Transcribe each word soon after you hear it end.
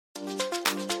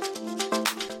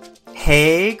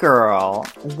Hey girl,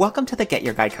 welcome to the Get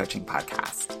Your Guy Coaching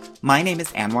Podcast. My name is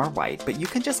Anwar White, but you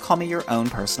can just call me your own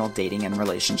personal dating and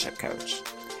relationship coach.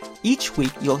 Each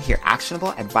week, you'll hear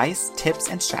actionable advice, tips,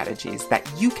 and strategies that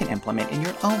you can implement in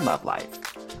your own love life.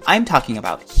 I'm talking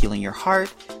about healing your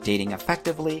heart, dating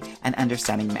effectively, and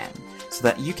understanding men so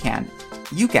that you can,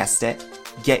 you guessed it,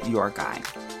 get your guy.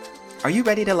 Are you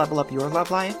ready to level up your love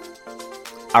life?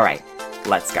 All right,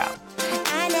 let's go.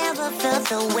 I never felt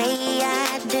the way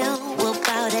I do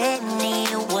about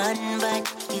anyone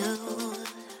but you.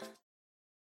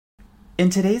 In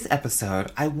today's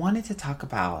episode, I wanted to talk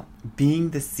about being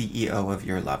the CEO of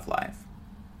your love life.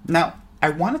 Now, I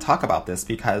want to talk about this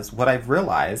because what I've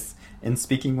realized in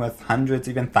speaking with hundreds,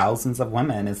 even thousands of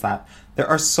women is that there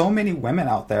are so many women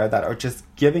out there that are just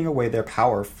giving away their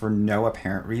power for no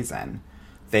apparent reason.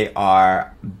 They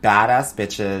are badass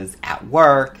bitches at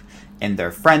work, in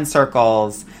their friend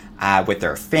circles, with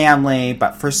their family,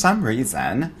 but for some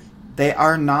reason, they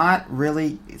are not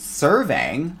really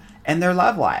serving in their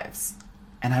love lives.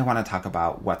 And I want to talk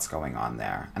about what's going on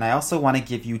there. And I also want to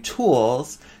give you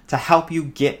tools to help you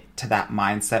get to that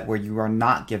mindset where you are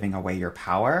not giving away your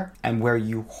power and where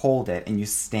you hold it and you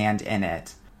stand in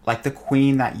it like the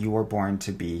queen that you were born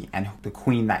to be and the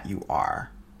queen that you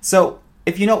are. So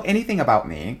if you know anything about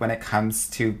me when it comes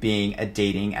to being a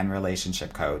dating and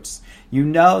relationship coach, you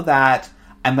know that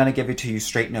I'm going to give it to you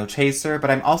straight, no chaser,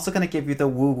 but I'm also going to give you the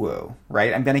woo-woo,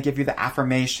 right? I'm going to give you the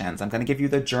affirmations. I'm going to give you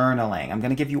the journaling. I'm going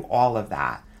to give you all of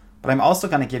that. But I'm also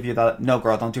going to give you the, no,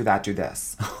 girl, don't do that, do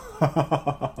this.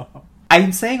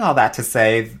 I'm saying all that to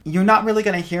say, you're not really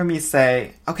going to hear me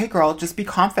say, okay, girl, just be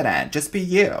confident. Just be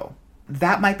you.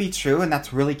 That might be true, and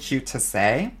that's really cute to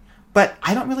say. But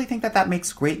I don't really think that that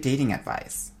makes great dating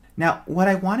advice. Now, what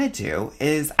I want to do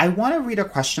is I want to read a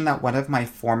question that one of my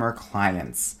former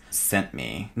clients sent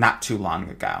me not too long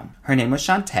ago. Her name was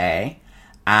Shantae,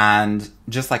 and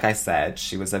just like I said,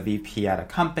 she was a VP at a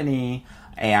company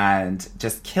and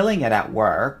just killing it at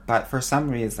work, but for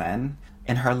some reason,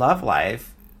 in her love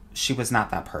life, she was not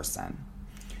that person.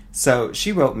 So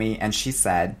she wrote me and she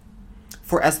said,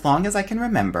 "For as long as I can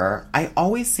remember, I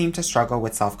always seem to struggle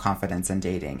with self-confidence in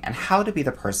dating and how to be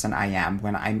the person I am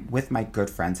when I'm with my good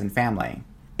friends and family.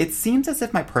 It seems as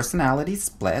if my personality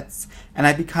splits and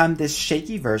I become this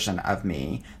shaky version of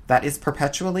me that is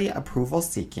perpetually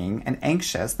approval-seeking and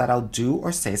anxious that I'll do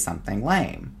or say something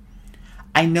lame.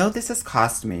 I know this has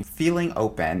cost me feeling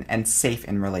open and safe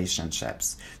in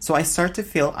relationships, so I start to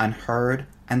feel unheard,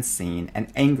 unseen,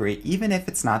 and angry even if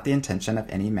it's not the intention of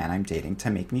any man I'm dating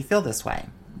to make me feel this way.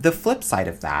 The flip side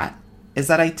of that is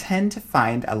that I tend to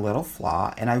find a little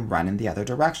flaw and I run in the other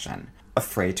direction,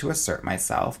 afraid to assert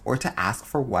myself or to ask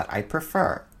for what I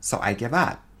prefer, so I give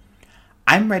up.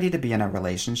 I'm ready to be in a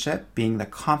relationship being the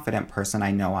confident person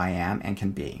I know I am and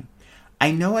can be.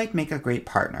 I know I'd make a great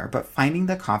partner, but finding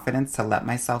the confidence to let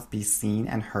myself be seen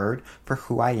and heard for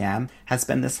who I am has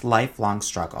been this lifelong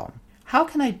struggle. How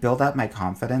can I build up my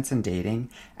confidence in dating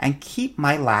and keep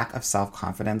my lack of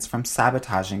self-confidence from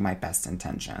sabotaging my best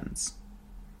intentions?"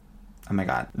 Oh my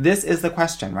God. This is the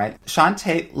question, right?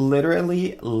 Shantae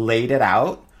literally laid it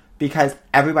out because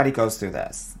everybody goes through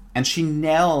this. And she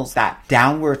nails that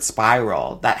downward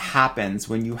spiral that happens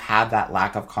when you have that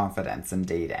lack of confidence in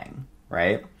dating,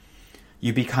 right?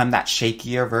 You become that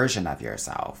shakier version of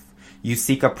yourself. You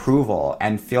seek approval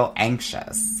and feel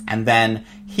anxious. And then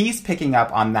he's picking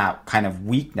up on that kind of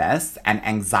weakness and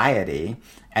anxiety,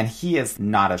 and he is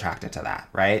not attracted to that,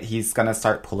 right? He's going to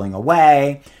start pulling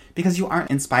away because you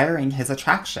aren't inspiring his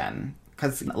attraction,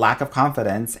 because lack of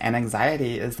confidence and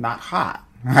anxiety is not hot,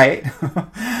 right?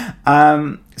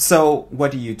 So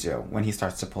what do you do when he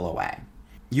starts to pull away?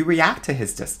 You react to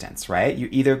his distance, right? You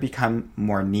either become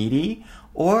more needy,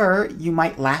 or you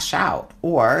might lash out,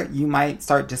 or you might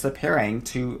start disappearing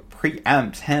to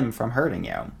preempt him from hurting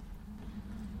you.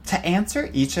 To answer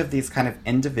each of these kind of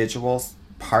individual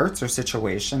parts or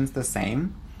situations the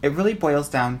same, it really boils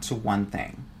down to one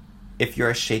thing. If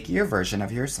you're a shakier version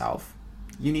of yourself,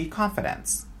 you need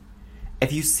confidence.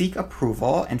 If you seek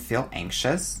approval and feel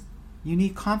anxious, you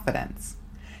need confidence.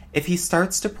 If he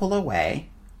starts to pull away,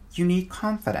 you need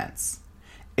confidence.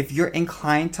 If you're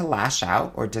inclined to lash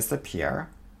out or disappear,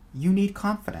 you need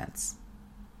confidence.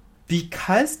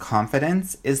 Because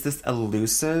confidence is this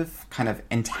elusive, kind of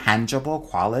intangible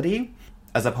quality,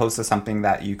 as opposed to something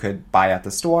that you could buy at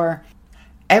the store,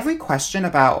 every question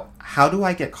about how do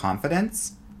I get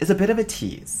confidence is a bit of a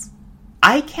tease.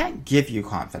 I can't give you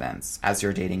confidence as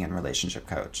your dating and relationship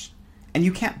coach, and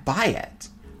you can't buy it.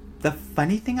 The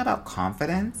funny thing about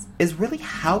confidence is really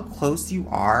how close you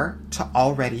are to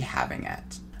already having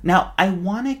it. Now, I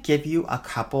want to give you a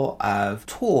couple of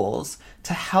tools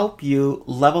to help you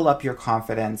level up your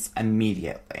confidence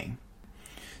immediately.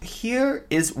 Here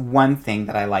is one thing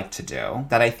that I like to do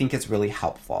that I think is really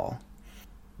helpful.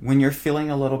 When you're feeling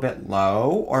a little bit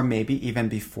low, or maybe even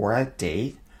before a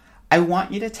date, I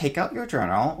want you to take out your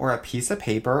journal or a piece of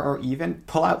paper, or even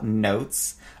pull out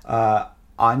notes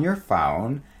on your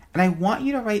phone, and I want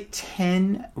you to write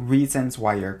 10 reasons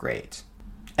why you're great.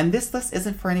 And this list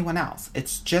isn't for anyone else.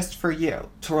 It's just for you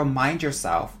to remind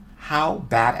yourself how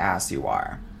badass you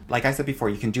are. Like I said before,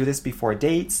 you can do this before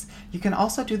dates. You can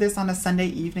also do this on a Sunday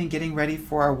evening getting ready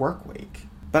for a work week.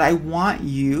 But I want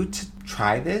you to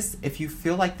try this if you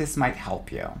feel like this might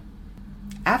help you.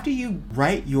 After you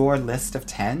write your list of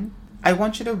 10, I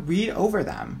want you to read over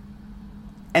them.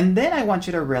 And then I want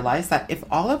you to realize that if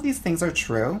all of these things are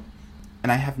true,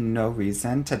 and I have no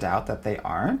reason to doubt that they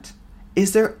aren't,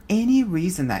 is there any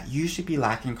reason that you should be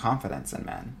lacking confidence in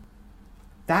men?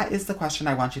 That is the question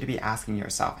I want you to be asking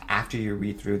yourself after you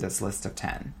read through this list of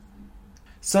 10.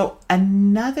 So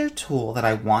another tool that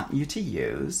I want you to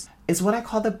use is what I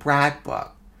call the brag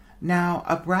book. Now,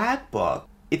 a brag book,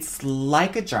 it's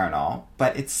like a journal,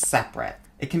 but it's separate.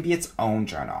 It can be its own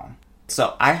journal.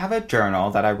 So I have a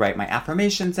journal that I write my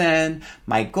affirmations in,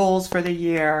 my goals for the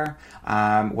year,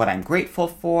 what I'm grateful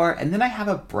for, and then I have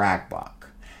a brag book.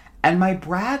 And my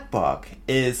brag book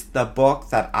is the book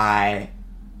that I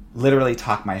literally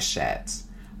talk my shit.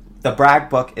 The brag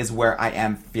book is where I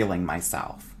am feeling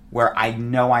myself, where I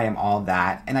know I am all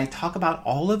that, and I talk about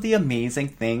all of the amazing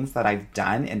things that I've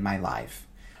done in my life.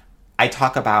 I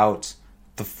talk about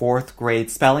the 4th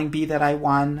grade spelling bee that I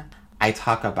won. I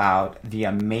talk about the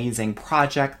amazing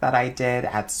project that I did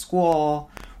at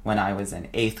school when I was in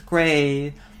 8th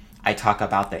grade. I talk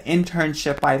about the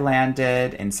internship I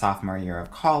landed in sophomore year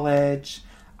of college.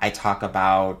 I talk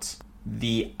about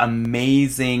the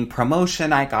amazing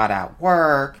promotion I got at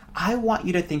work. I want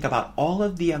you to think about all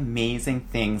of the amazing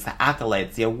things, the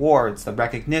accolades, the awards, the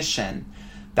recognition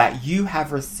that you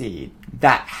have received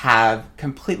that have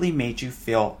completely made you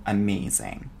feel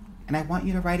amazing. And I want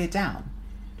you to write it down.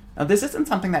 Now, this isn't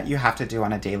something that you have to do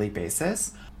on a daily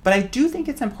basis, but I do think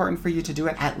it's important for you to do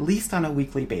it at least on a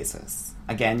weekly basis.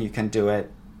 Again, you can do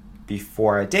it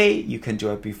before a date, you can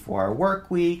do it before a work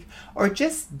week, or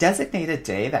just designate a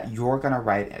day that you're going to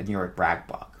write in your brag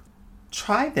book.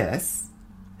 Try this,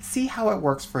 see how it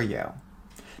works for you.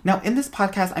 Now, in this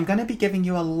podcast, I'm going to be giving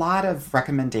you a lot of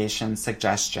recommendations,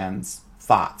 suggestions,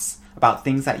 thoughts about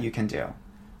things that you can do.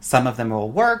 Some of them will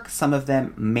work, some of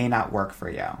them may not work for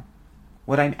you.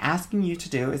 What I'm asking you to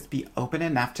do is be open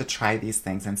enough to try these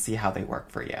things and see how they work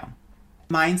for you.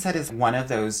 Mindset is one of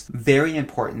those very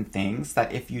important things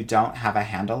that if you don't have a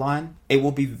handle on, it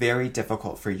will be very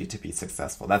difficult for you to be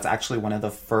successful. That's actually one of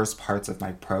the first parts of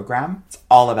my program. It's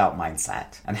all about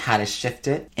mindset and how to shift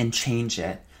it and change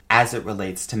it as it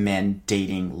relates to men,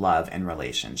 dating, love, and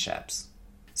relationships.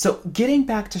 So getting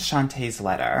back to Shantae's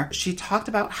letter, she talked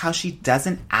about how she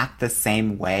doesn't act the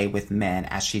same way with men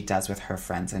as she does with her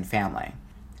friends and family.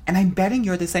 And I'm betting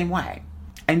you're the same way.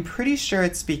 I'm pretty sure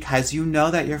it's because you know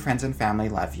that your friends and family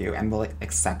love you and will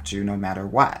accept you no matter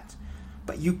what.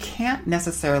 But you can't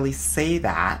necessarily say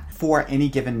that for any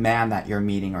given man that you're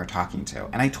meeting or talking to.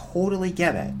 And I totally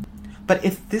get it. But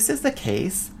if this is the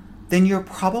case, then you're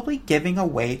probably giving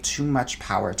away too much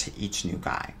power to each new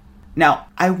guy. Now,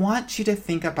 I want you to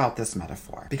think about this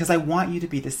metaphor because I want you to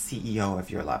be the CEO of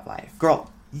your love life.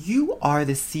 Girl, you are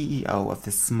the CEO of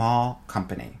this small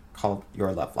company called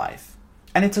Your Love Life.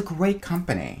 And it's a great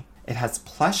company. It has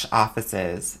plush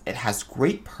offices. It has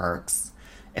great perks.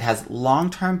 It has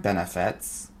long-term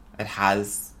benefits. It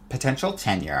has potential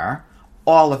tenure.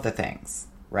 All of the things,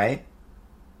 right?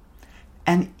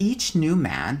 And each new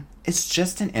man is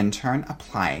just an intern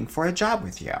applying for a job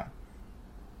with you.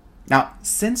 Now,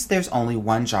 since there's only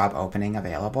one job opening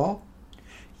available,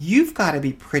 you've got to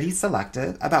be pretty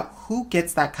selective about who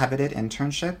gets that coveted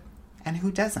internship and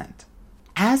who doesn't.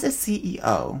 As a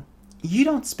CEO, you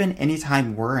don't spend any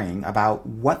time worrying about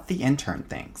what the intern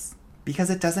thinks because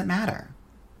it doesn't matter.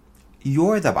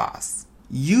 You're the boss.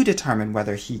 You determine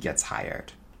whether he gets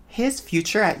hired. His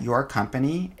future at your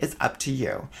company is up to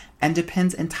you and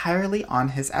depends entirely on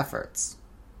his efforts.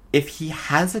 If he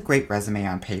has a great resume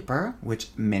on paper, which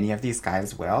many of these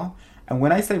guys will, and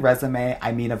when I say resume,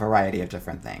 I mean a variety of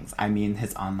different things. I mean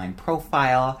his online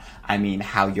profile. I mean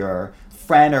how your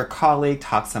friend or colleague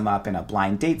talks him up in a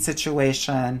blind date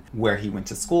situation, where he went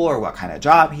to school or what kind of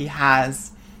job he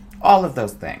has, all of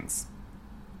those things.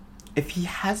 If he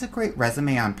has a great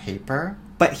resume on paper,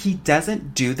 but he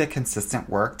doesn't do the consistent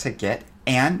work to get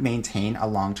and maintain a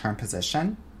long-term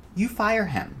position, you fire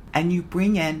him and you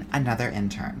bring in another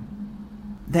intern.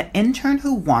 The intern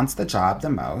who wants the job the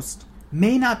most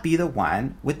may not be the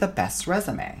one with the best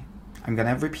resume. I'm going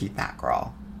to repeat that,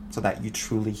 girl, so that you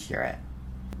truly hear it.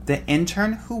 The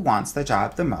intern who wants the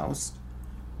job the most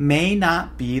may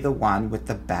not be the one with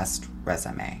the best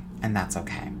resume, and that's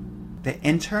okay. The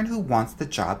intern who wants the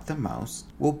job the most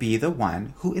will be the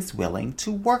one who is willing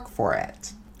to work for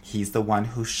it. He's the one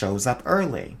who shows up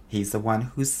early. He's the one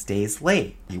who stays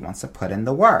late. He wants to put in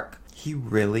the work. He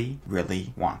really,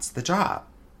 really wants the job.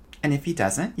 And if he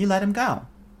doesn't, you let him go.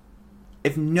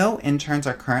 If no interns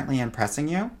are currently impressing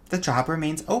you, the job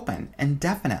remains open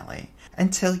indefinitely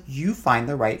until you find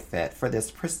the right fit for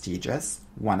this prestigious,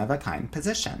 one-of-a-kind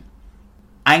position.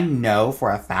 I know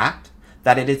for a fact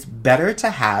that it is better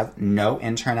to have no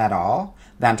intern at all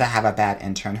than to have a bad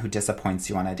intern who disappoints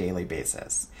you on a daily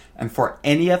basis. And for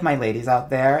any of my ladies out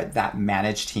there that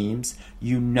manage teams,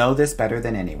 you know this better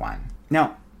than anyone.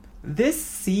 Now, this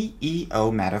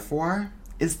CEO metaphor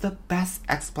is the best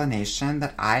explanation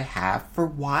that I have for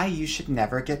why you should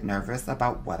never get nervous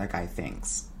about what a guy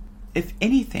thinks. If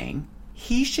anything,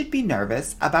 he should be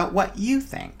nervous about what you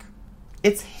think.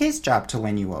 It's his job to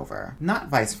win you over, not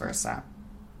vice versa.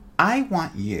 I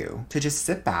want you to just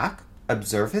sit back,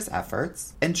 observe his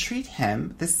efforts, and treat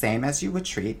him the same as you would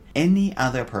treat any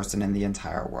other person in the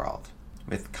entire world.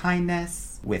 With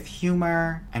kindness, with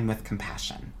humor, and with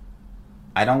compassion.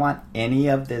 I don't want any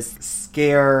of this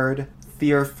scared,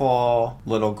 fearful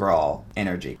little girl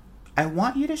energy. I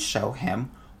want you to show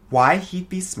him why he'd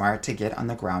be smart to get on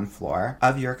the ground floor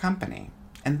of your company.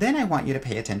 And then I want you to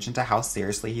pay attention to how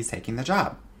seriously he's taking the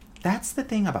job. That's the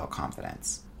thing about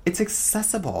confidence. It's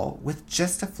accessible with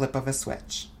just a flip of a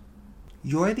switch.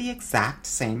 You're the exact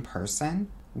same person,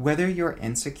 whether you're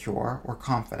insecure or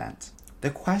confident.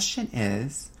 The question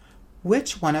is,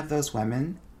 which one of those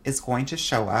women is going to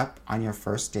show up on your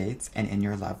first dates and in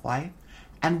your love life?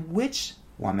 And which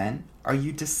woman are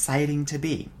you deciding to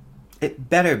be? It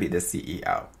better be the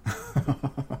CEO.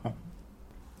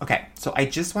 Okay, so I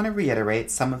just want to reiterate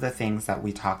some of the things that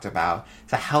we talked about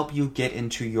to help you get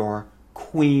into your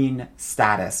queen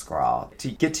status, girl, to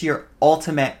get to your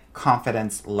ultimate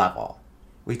confidence level.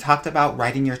 We talked about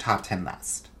writing your top 10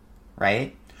 list,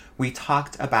 right? We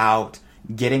talked about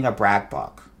getting a brag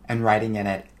book and writing in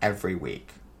it every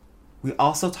week. We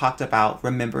also talked about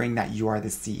remembering that you are the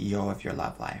CEO of your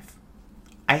love life.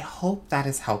 I hope that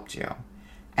has helped you.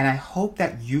 And I hope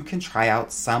that you can try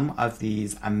out some of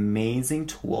these amazing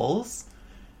tools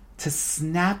to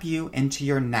snap you into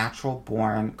your natural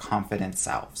born confident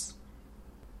selves.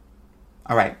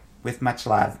 All right, with much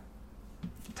love.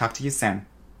 Talk to you soon.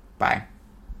 Bye.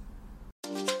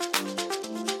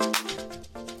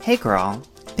 Hey girl,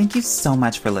 thank you so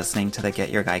much for listening to the Get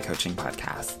Your Guy Coaching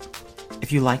podcast.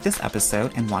 If you like this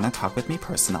episode and want to talk with me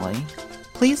personally,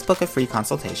 please book a free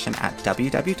consultation at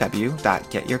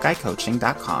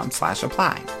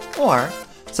www.getyourguycoaching.com/apply or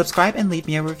subscribe and leave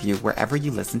me a review wherever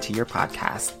you listen to your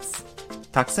podcasts.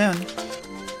 Talk soon.